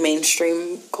like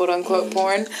mainstream quote unquote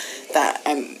porn that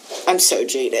I'm so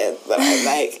jaded that I'm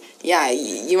like, yeah,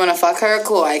 you want to fuck her?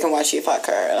 Cool, I can watch you fuck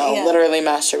her, and I'll literally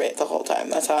masturbate the whole time.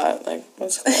 That's how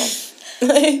that's cool.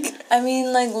 Like, I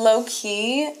mean, like, low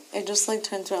key, it just like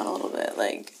turns me on a little bit.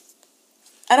 Like,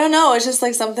 I don't know. It's just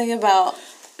like something about.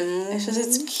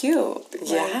 It's cute.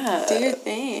 Yeah. Like, do your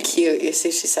thing. Cute. You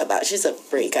see, she said that. She's a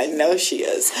freak. I know she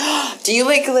is. Do you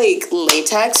like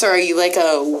latex, or are you like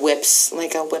a whips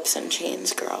and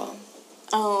chains girl?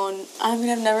 Oh, I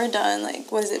mean, I've never done,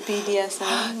 like, what is it,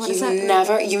 BDSM? What is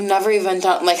that? You never even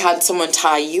done, like, had someone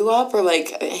tie you up or,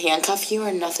 like, handcuff you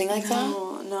or nothing like that?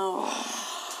 No.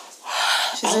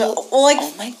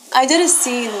 I did a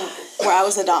scene where I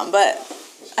was a dom, but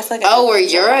I feel like where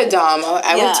you're a dom.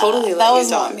 I would totally let you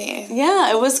dom me.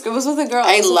 Yeah, it was with a girl.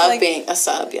 I love being a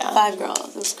sub, yeah. 5 girls.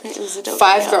 It was great. It was a dope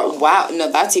 5 girls. Wow.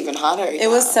 No, that's even hotter. It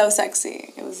was so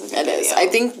sexy. It was a good It is. I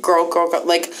think girl,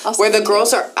 like, where the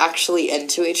girls are actually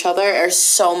into each other are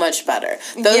so much better.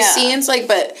 Those scenes, like,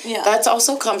 but that's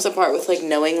also comes apart with, like,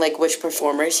 knowing, like, which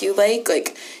performers you like.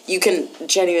 Like, you can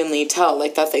genuinely tell,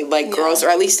 like, that they like girls, or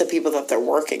at least the people that they're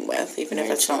working with, even if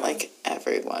it's not, like,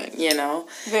 everyone, you know?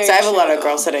 So I have a lot of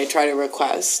girls that I try to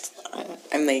request.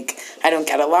 I'm like, I don't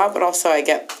get a lot, but also I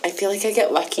feel like I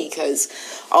get lucky because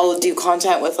I'll do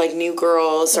content with, like, new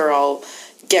girls, or I'll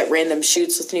get random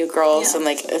shoots with new girls, and,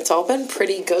 like, it's all been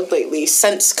pretty good lately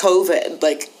since COVID.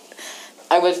 Like,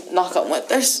 I would knock on wood.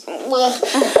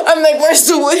 I'm like, where's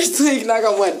the wood? Like, knock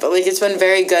on wood. But, like, it's been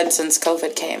very good since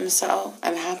COVID came, so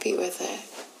I'm happy with it.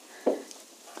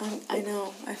 I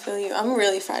know. I feel you. I'm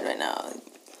really fried right now.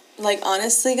 Like,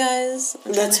 honestly, guys.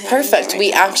 That's perfect.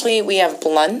 We have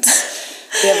blunts.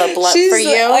 We have a blunt for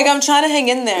you. Like, I'm trying to hang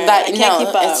in there. I can't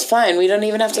keep up. It's fine. We don't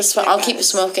even have to smoke. I'll keep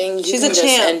smoking. She's a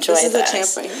champ. This is a champ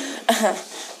right here.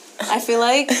 I feel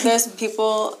like there's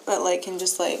people that, like, can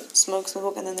just, like, smoke,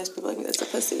 and then there's people like me that's a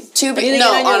pussy.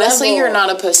 Honestly, you're not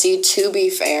a pussy. To be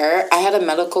fair, I had a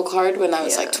medical card when I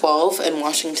was, like, 12 in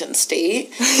Washington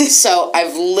State. So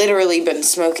I've literally been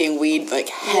smoking weed, like,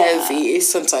 heavy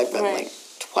since I've been, like,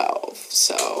 12.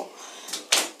 So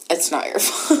it's not your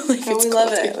fault. Like, we love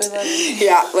it.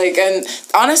 Yeah, like, and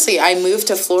honestly, I moved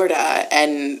to Florida,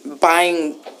 and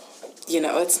buying, you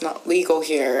know, it's not legal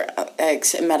here,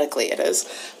 medically it is,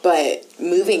 but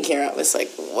moving here, I was like,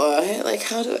 what? Like,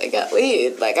 how do I get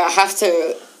weed? Like, I have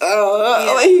to,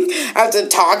 I have to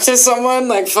talk to someone?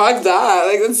 Like, fuck that.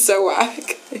 Like, that's so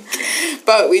whack.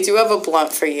 But we do have a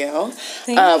blunt for you.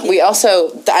 Thank you. We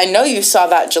also, I know you saw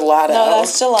that gelato. No,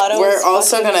 that's gelato. We're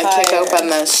also going to kick open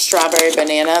the strawberry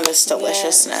banana, this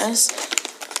deliciousness.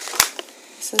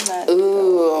 Yes. this is that.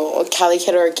 Ooh, Cali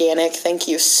Kid Organic, thank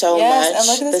you so much. And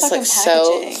look at this looks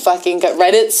packaging. so fucking good.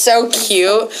 Right? It's so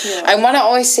cute. So cute. I want to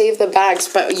always save the bags,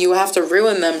 but you have to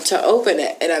ruin them to open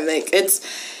it. And I'm like, it's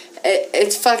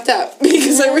fucked up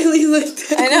because I really like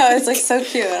it. I know, it's like so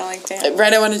cute. I'm like, damn.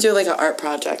 Right, I want to do like an art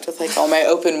project with like all my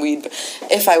open weed,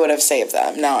 if I would have saved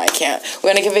them. No, I can't. We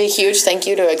want to give a huge thank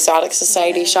you to Exotic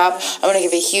Society Shop. I want to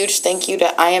give a huge thank you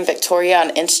to I Am Victoria on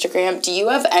Instagram. Do you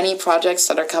have any projects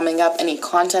that are coming up, any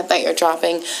content that you're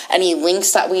dropping, any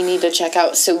links that we need to check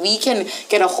out so we can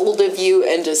get a hold of you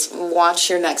and just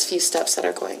watch your next few steps that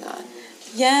are going on?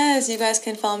 Yes, you guys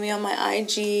can follow me on my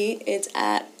IG. It's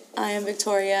at I Am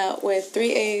Victoria with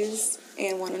 3 A's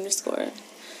and 1 underscore.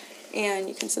 And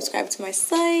you can subscribe to my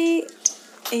site.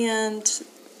 And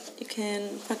you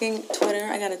can fucking Twitter.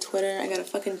 I got a Twitter. I got a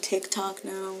fucking TikTok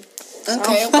now.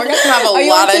 Okay, we're gonna have a Are you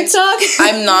lot on of TikTok?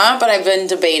 I'm not, but I've been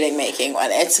debating making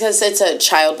one. It's because it's a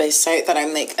child-based site that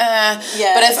I'm like, Yeah,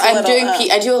 but if I'm doing,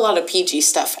 little, I do a lot of PG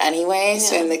stuff anyway,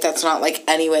 so Yeah. I'm like that's not like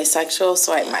anyway sexual.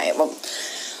 So I might.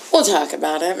 We'll talk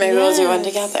about it. Maybe we'll do one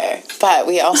together. But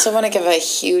we also want to give a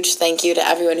huge thank you to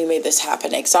everyone who made this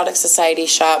happen. Exotic Society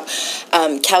Shop,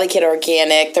 Cali Kid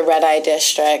Organic, the Red Eye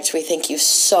District. We thank you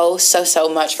so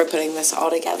much for putting this all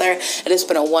together. It has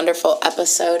been a wonderful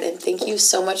episode, and thank you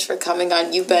so much for coming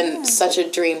on. You've been such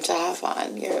a dream to have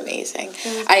on. You're amazing.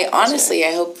 I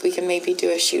hope we can maybe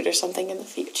do a shoot or something in the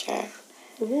future.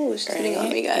 Ooh, she's hitting on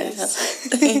me, guys.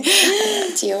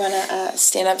 Do you want to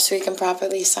stand up so we can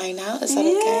properly sign out? Is that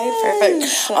okay?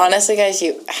 Perfect. Honestly, guys,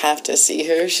 you have to see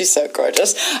her. She's so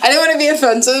gorgeous. I didn't want to be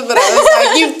offensive, but I was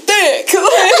like, you thick.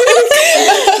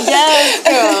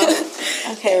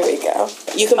 Yes. Okay, here we go.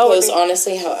 You can pose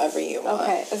honestly however you want.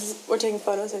 Okay, we're taking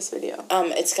photos or this video?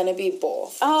 It's going to be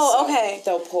both. Oh, so okay.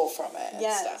 They'll pull from it and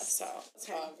Yes. stuff.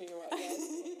 So, however you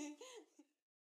want.